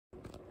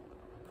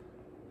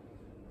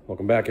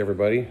Welcome back,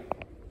 everybody.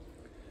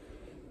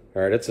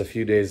 All right, it's a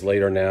few days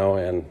later now,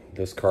 and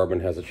this carbon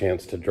has a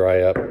chance to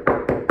dry up.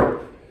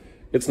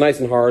 It's nice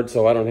and hard,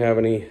 so I don't have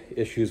any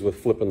issues with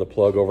flipping the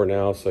plug over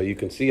now. So you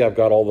can see I've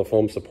got all the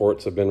foam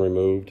supports have been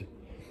removed.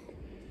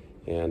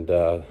 And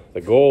the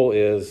goal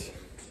is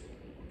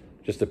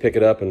just to pick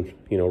it up and,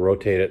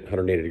 rotate it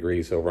 180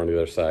 degrees over on the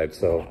other side.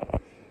 So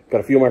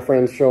got a few of my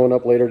friends showing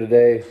up later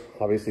today.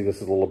 Obviously, this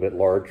is a little bit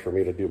large for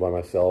me to do by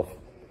myself.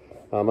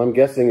 I'm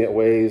guessing it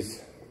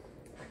weighs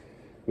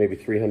maybe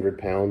 300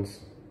 pounds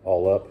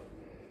all up.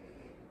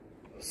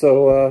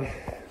 So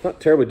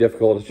not terribly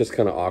difficult, it's just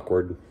kind of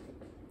awkward.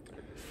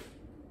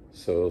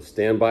 So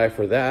stand by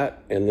for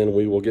that, and then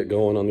we will get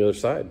going on the other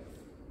side.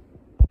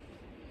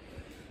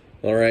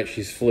 All right,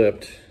 she's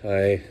flipped.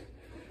 I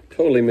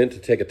totally meant to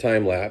take a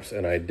time lapse,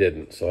 and I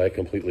didn't, so I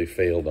completely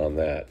failed on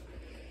that.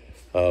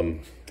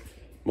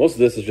 Most of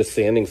this is just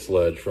sanding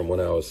sludge from when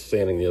I was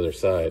sanding the other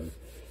side.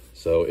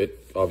 So it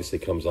obviously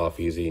comes off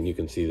easy, and you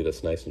can see that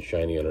it's nice and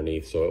shiny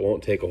underneath, so it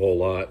won't take a whole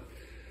lot.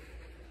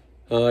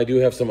 I do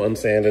have some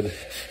unsanded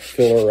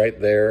filler right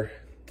there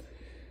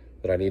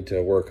that I need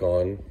to work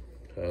on.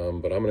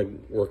 But I'm going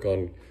to work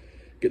on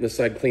getting this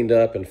side cleaned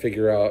up and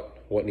figure out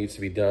what needs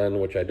to be done,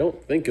 which I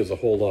don't think is a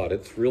whole lot.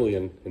 It's really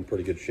in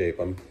pretty good shape.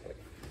 I'm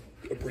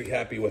pretty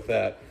happy with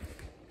that.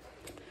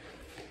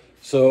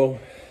 So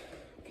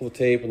pull the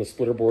tape and the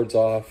splitter boards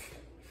off.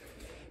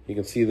 You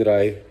can see that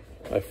I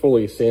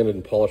fully sanded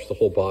and polished the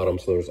whole bottom,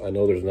 so I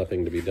know there's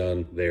nothing to be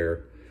done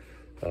there.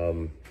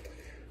 The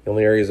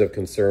only areas of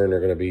concern are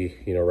going to be,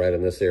 right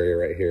in this area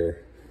right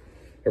here.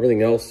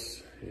 Everything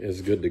else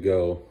is good to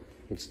go.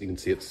 You can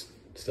see it's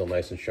still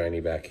nice and shiny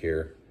back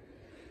here.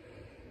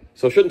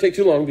 So it shouldn't take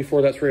too long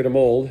before that's ready to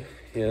mold.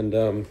 And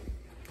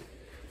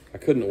I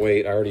couldn't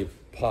wait. I already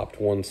popped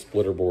one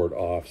splitter board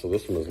off, so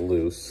this one is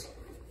loose.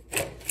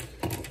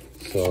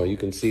 So you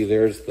can see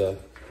there's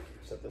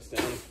set this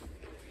down.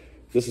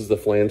 This is the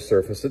flange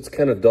surface. It's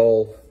kind of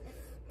dull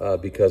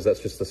because that's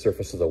just the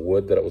surface of the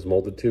wood that it was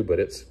molded to, but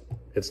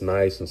it's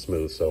nice and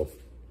smooth. So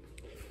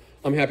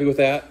I'm happy with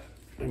that.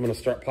 I'm gonna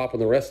start popping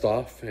the rest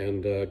off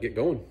and get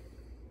going.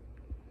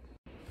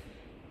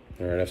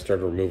 All right, I've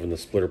started removing the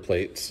splitter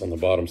plates on the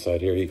bottom side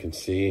here. You can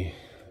see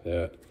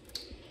that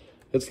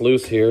it's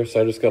loose here,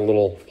 so I just got a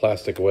little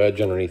plastic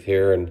wedge underneath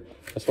here, and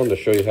I just wanted to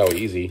show you how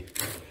easy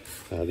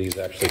these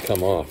actually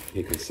come off.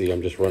 You can see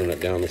I'm just running it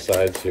down the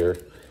sides here,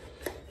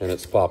 and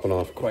it's popping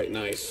off quite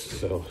nice.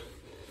 So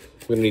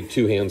we're gonna need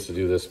two hands to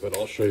do this, but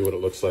I'll show you what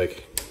it looks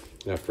like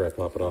after I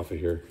pop it off of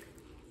here.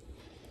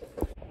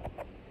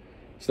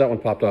 So that one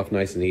popped off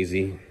nice and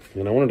easy.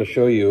 And I wanted to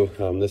show you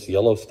this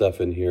yellow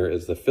stuff in here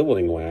is the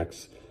filleting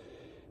wax.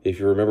 If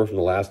you remember from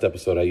the last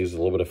episode, I used a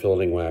little bit of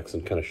filleting wax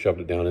and kind of shoved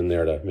it down in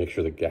there to make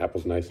sure the gap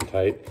was nice and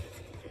tight.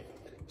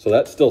 So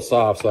that's still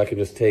soft, so I can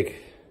just take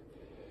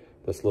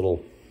this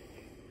little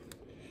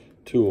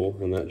tool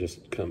and that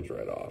just comes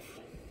right off.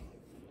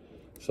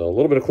 So a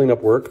little bit of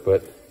cleanup work,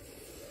 but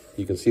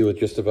you can see with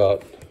just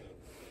about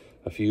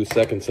a few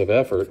seconds of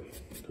effort,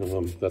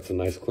 that's a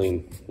nice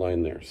clean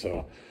line there.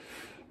 So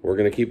we're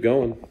gonna keep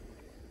going.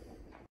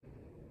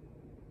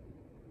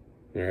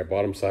 All right,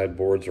 bottom side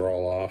boards are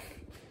all off.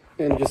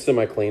 And just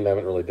semi-cleaned. I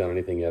haven't really done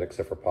anything yet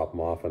except for pop them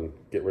off and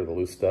get rid of the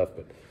loose stuff.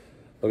 But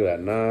look at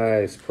that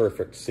nice,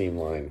 perfect seam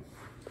line.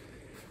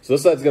 So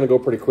this side's going to go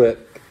pretty quick,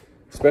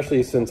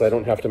 especially since I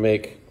don't have to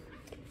make,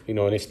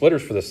 any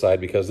splitters for this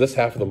side, because this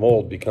half of the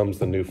mold becomes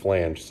the new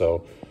flange.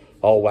 So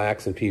I'll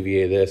wax and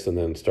PVA this and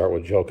then start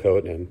with gel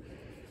coat and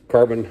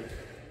carbon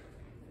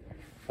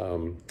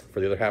for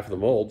the other half of the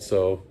mold.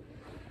 So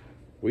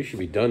we should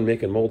be done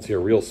making molds here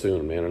real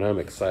soon, man. And I'm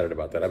excited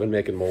about that. I've been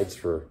making molds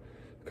for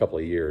a couple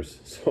of years,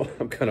 so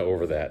I'm kind of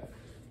over that.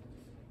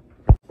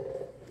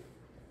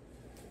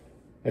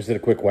 I just did a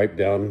quick wipe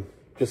down,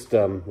 just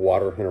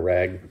water and a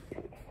rag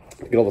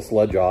to get all the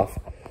sludge off.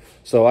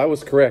 So I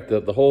was correct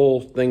that the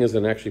whole thing is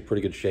in actually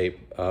pretty good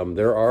shape.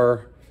 There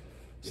are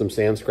some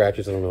sand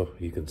scratches. I don't know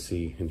if you can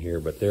see in here,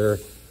 but there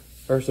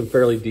are some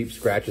fairly deep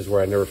scratches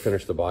where I never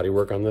finished the body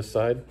work on this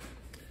side.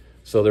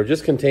 So they're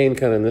just contained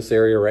kind of in this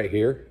area right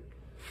here.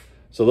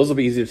 So those will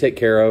be easy to take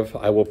care of.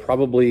 I will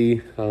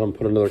probably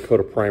put another coat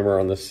of primer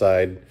on this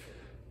side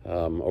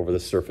over the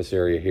surface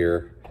area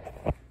here.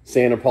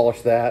 Sand and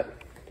polish that.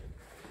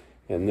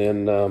 And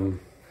then, then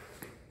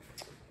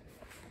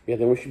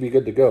we should be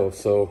good to go.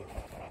 So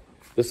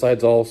this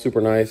side's all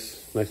super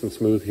nice and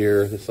smooth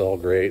here. This is all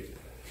great.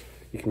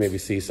 You can maybe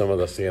see some of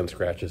the sand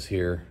scratches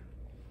here.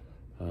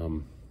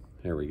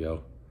 There we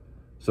go.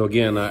 So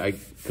again, I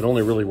can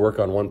only really work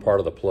on one part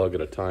of the plug at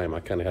a time. I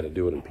kind of had to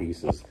do it in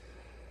pieces.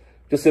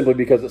 Just simply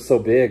because it's so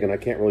big and I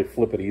can't really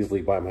flip it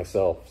easily by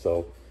myself.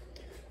 So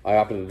I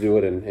opted to do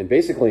it in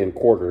basically in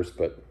quarters,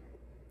 but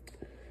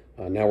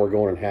now we're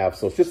going in half.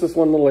 So it's just this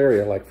one little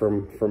area, like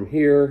from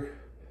here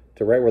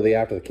to right where the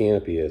aft of the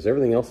canopy is.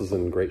 Everything else is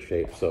in great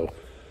shape. So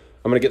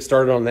I'm gonna get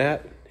started on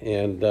that,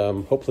 and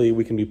hopefully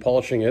we can be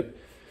polishing it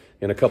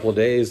in a couple of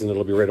days and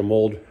it'll be ready to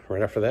mold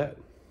right after that.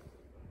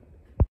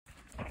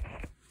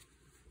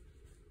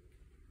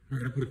 All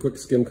right, I put a quick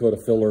skim coat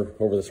of filler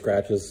over the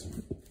scratches,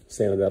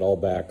 sanded that all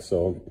back,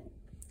 so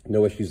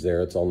no issues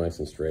there. It's all nice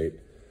and straight.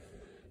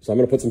 So I'm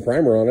gonna put some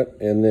primer on it,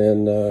 and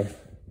then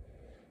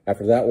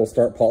after that, we'll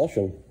start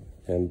polishing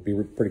and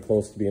be pretty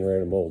close to being ready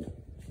to mold.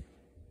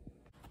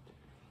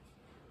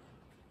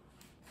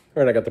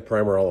 All right, I got the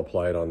primer all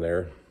applied on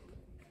there.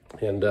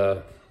 And,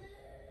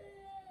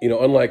 you know,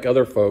 unlike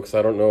other folks,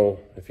 I don't know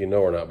if you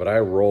know or not, but I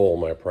roll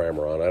my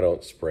primer on. I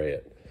don't spray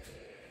it.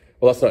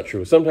 Well, that's not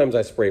true. Sometimes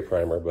I spray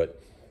primer, but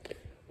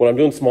when I'm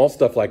doing small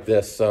stuff like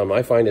this,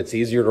 I find it's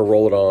easier to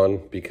roll it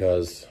on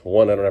because,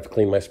 one, I don't have to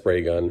clean my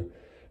spray gun.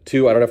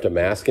 Two, I don't have to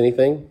mask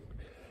anything.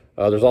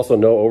 There's also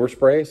no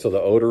overspray, so the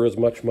odor is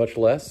much, much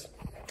less.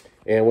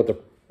 And with the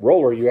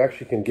roller, you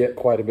actually can get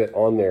quite a bit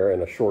on there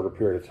in a shorter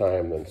period of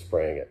time than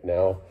spraying it.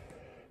 Now,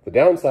 the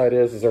downside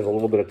is there's a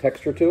little bit of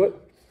texture to it,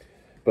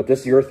 but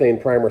this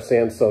urethane primer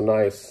sands so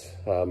nice,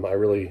 I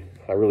really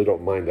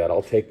don't mind that.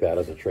 I'll take that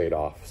as a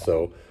trade-off.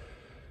 So,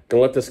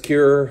 gonna let this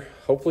cure.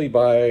 Hopefully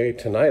by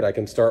tonight I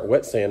can start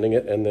wet sanding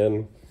it, and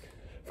then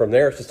from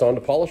there it's just on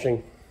to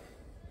polishing.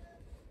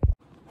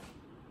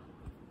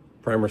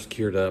 Primer's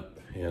cured up,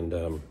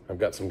 and I've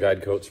got some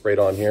guide coat sprayed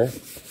on here.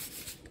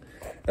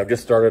 I've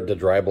just started to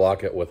dry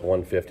block it with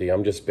 150.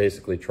 I'm just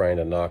basically trying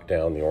to knock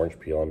down the orange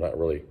peel. I'm not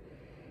really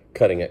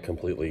cutting it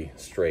completely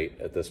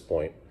straight at this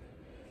point.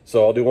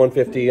 So I'll do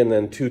 150 and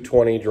then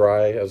 220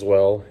 dry as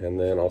well, and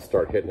then I'll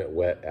start hitting it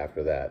wet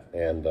after that.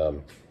 And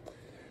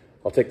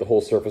I'll take the whole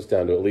surface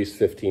down to at least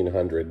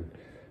 1500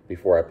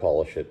 before I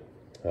polish it.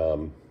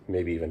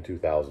 Maybe even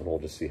 2000. We'll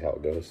just see how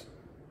it goes.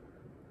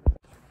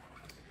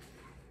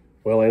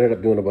 Well, I ended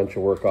up doing a bunch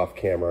of work off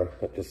camera.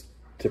 That just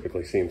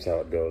typically seems how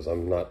it goes.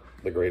 I'm not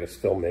the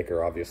greatest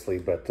filmmaker, obviously,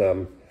 but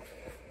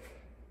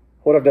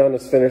what I've done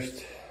is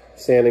finished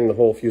sanding the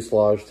whole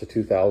fuselage to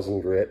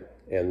 2000 grit,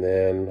 and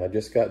then I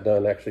just got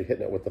done actually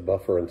hitting it with the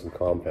buffer and some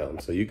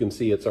compound. So you can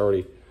see it's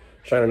already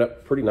shining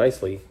up pretty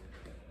nicely.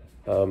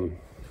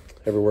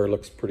 Everywhere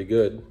looks pretty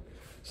good.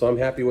 So I'm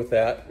happy with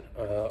that.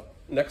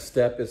 Next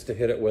step is to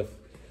hit it with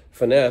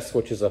Finesse,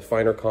 which is a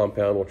finer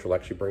compound, which will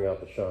actually bring out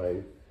the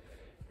shine.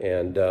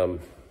 And I've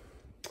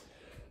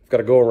got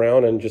to go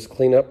around and just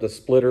clean up the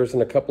splitters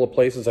in a couple of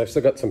places. I've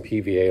still got some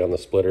PVA on the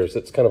splitters.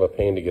 It's kind of a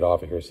pain to get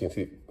off of here. So you can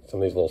see some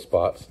of these little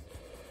spots.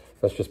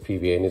 That's just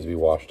PVA, it needs to be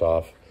washed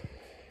off.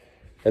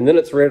 And then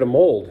it's ready to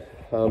mold.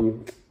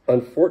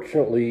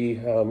 Unfortunately,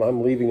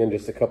 I'm leaving in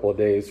just a couple of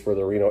days for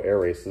the Reno air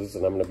races,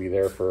 and I'm going to be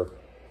there for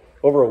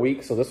over a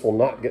week, so this will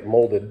not get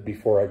molded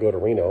before I go to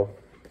Reno.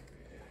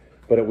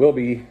 But it will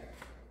be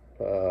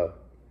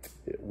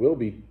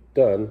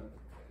done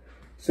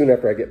soon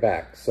after I get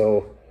back.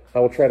 So I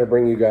will try to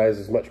bring you guys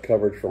as much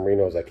coverage from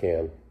Reno as I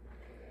can.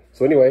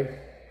 So anyway,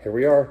 here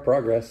we are,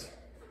 progress.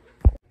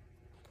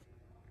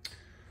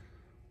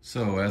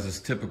 So as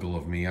is typical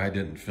of me, I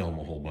didn't film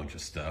a whole bunch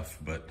of stuff,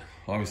 but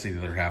obviously the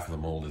other half of the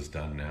mold is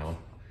done now.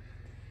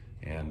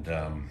 And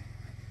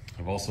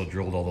I've also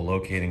drilled all the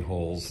locating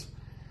holes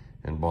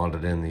and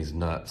bonded in these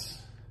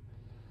nuts.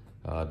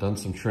 Done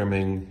some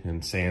trimming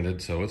and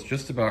sanded, so it's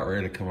just about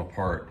ready to come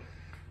apart.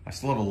 I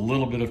still have a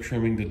little bit of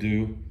trimming to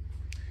do.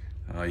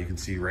 You can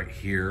see right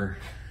here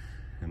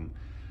and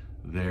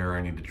there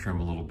I need to trim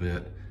a little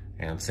bit,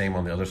 and same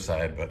on the other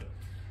side, but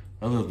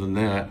other than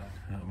that,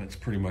 it's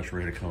pretty much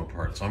ready to come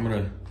apart. So I'm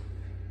gonna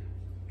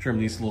trim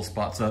these little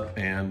spots up,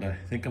 and I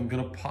think I'm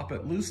gonna pop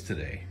it loose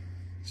today.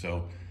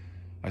 So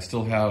I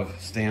still have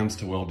stands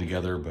to weld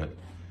together, but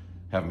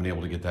haven't been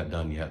able to get that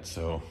done yet.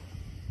 So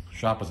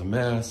shop is a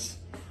mess.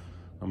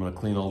 I'm gonna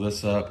clean all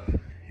this up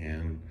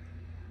and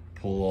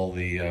pull all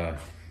the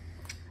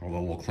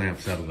little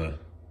clamps out of the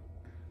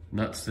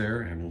nuts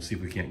there, and we'll see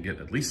if we can't get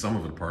at least some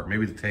of it apart.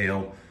 Maybe the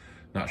tail.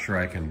 Not sure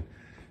I can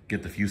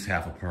get the fuse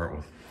half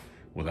apart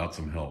without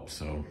some help,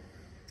 so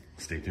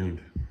stay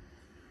tuned.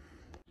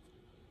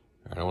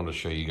 All right, I wanted to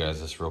show you guys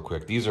this real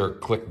quick. These are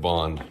Click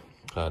Bond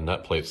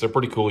nut plates. They're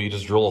pretty cool. You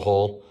just drill a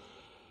hole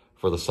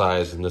for the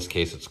size. In this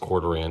case, it's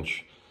 1/4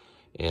 inch.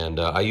 And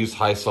I use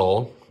high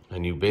sol,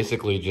 and you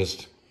basically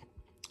just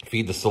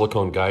feed the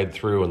silicone guide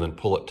through and then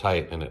pull it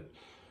tight, and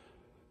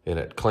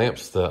it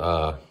clamps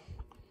the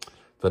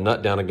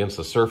nut down against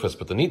the surface.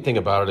 But the neat thing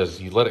about it is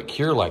you let it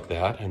cure like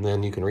that, and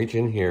then you can reach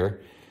in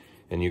here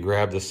and you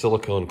grab the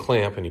silicone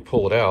clamp and you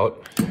pull it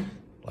out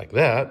like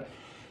that,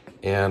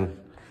 and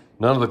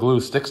none of the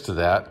glue sticks to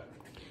that,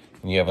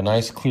 and you have a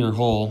nice clear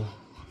hole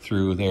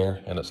through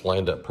there, and it's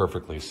lined up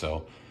perfectly.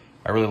 So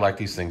I really like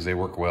these things. They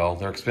work well.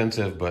 They're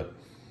expensive, but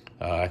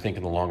I think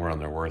in the long run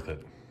they're worth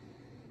it.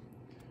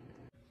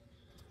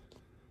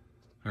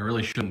 I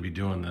really shouldn't be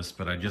doing this,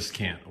 but I just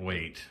can't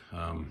wait.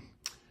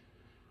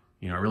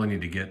 You know, I really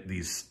need to get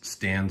these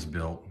stands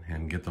built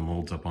and get the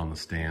molds up on the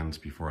stands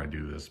before I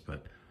do this,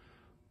 but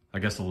I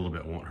guess a little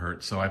bit won't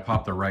hurt. So I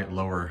popped the right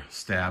lower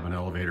stab and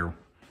elevator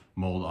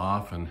mold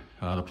off, and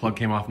the plug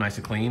came off nice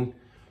and clean.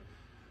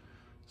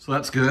 So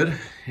that's good.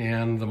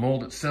 And the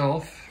mold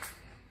itself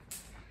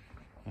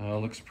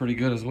looks pretty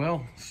good as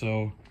well.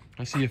 So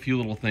I see a few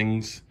little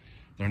things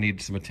that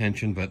need some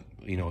attention, but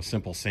you know, a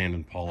simple sand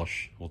and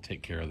polish will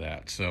take care of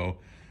that. So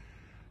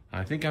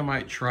I think I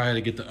might try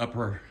to get the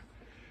upper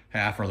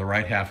half or the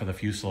right half of the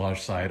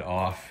fuselage side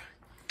off.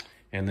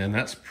 And then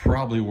that's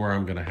probably where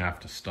I'm gonna have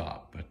to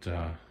stop. But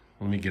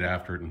let me get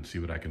after it and see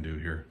what I can do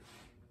here.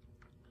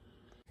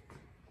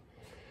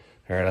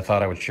 All right, I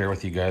thought I would share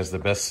with you guys the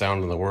best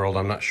sound in the world.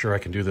 I'm not sure I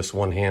can do this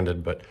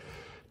one-handed, but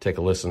take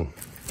a listen.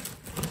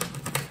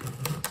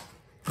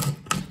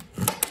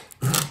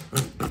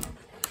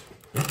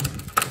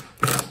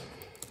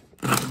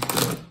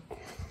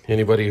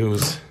 Anybody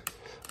who's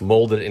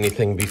molded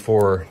anything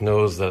before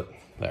knows that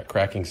that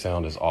cracking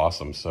sound is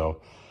awesome. So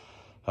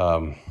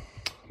I'm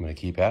gonna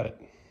keep at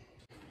it.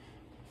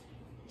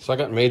 So I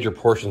got major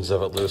portions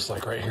of it loose,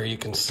 like right here you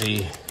can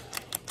see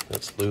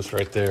that's loose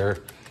right there.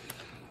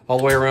 All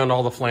the way around,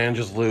 all the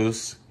flanges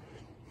loose.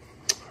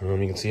 You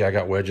can see I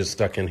got wedges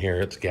stuck in here.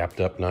 It's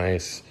gapped up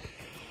nice.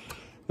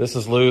 This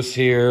is loose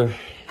here,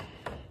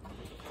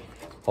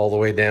 all the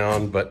way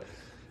down, but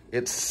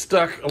it's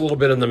stuck a little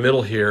bit in the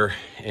middle here.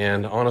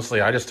 And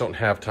honestly, I just don't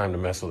have time to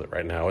mess with it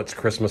right now. It's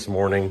Christmas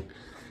morning,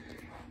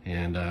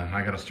 and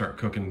I gotta start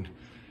cooking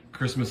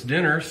Christmas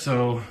dinner.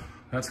 So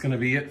that's gonna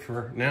be it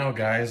for now,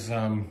 guys.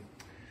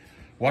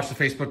 Watch the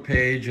Facebook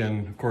page,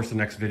 and of course the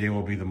next video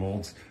will be the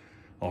molds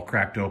all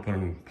cracked open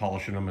and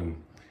polishing them, and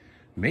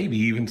maybe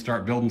even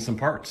start building some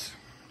parts.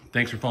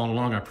 Thanks for following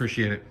along. I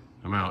appreciate it.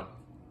 I'm out.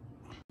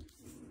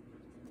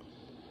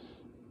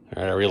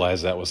 All right, I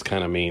realized that was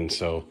kind of mean,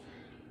 so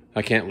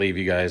I can't leave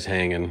you guys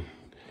hanging.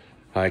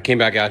 I came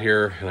back out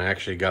here and I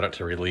actually got it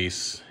to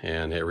release,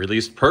 and it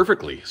released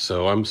perfectly.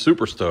 So I'm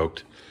super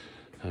stoked.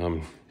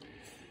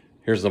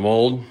 Here's the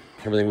mold.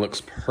 Everything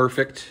looks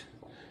perfect.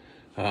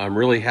 I'm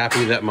really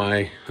happy that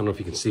I don't know if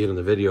you can see it in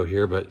the video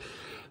here, but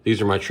these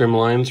are my trim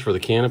lines for the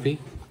canopy.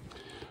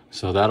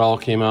 So that all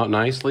came out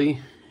nicely,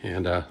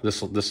 and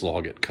this will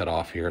all get cut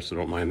off here, so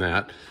don't mind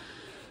that.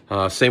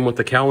 Same with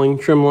the cowling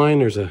trim line.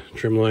 There's a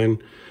trim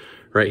line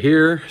right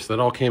here, so that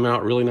all came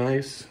out really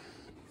nice.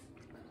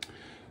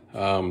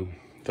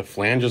 The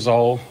flanges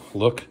all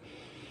look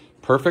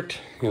perfect.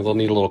 They'll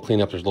need a little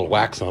cleanup. There's a little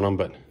wax on them,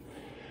 but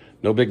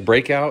no big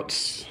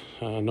breakouts,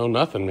 no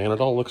nothing, man. It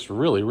all looks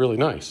really, really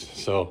nice.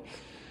 So,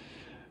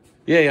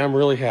 yay, I'm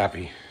really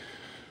happy.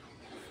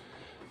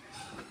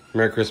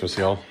 Merry Christmas,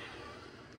 y'all.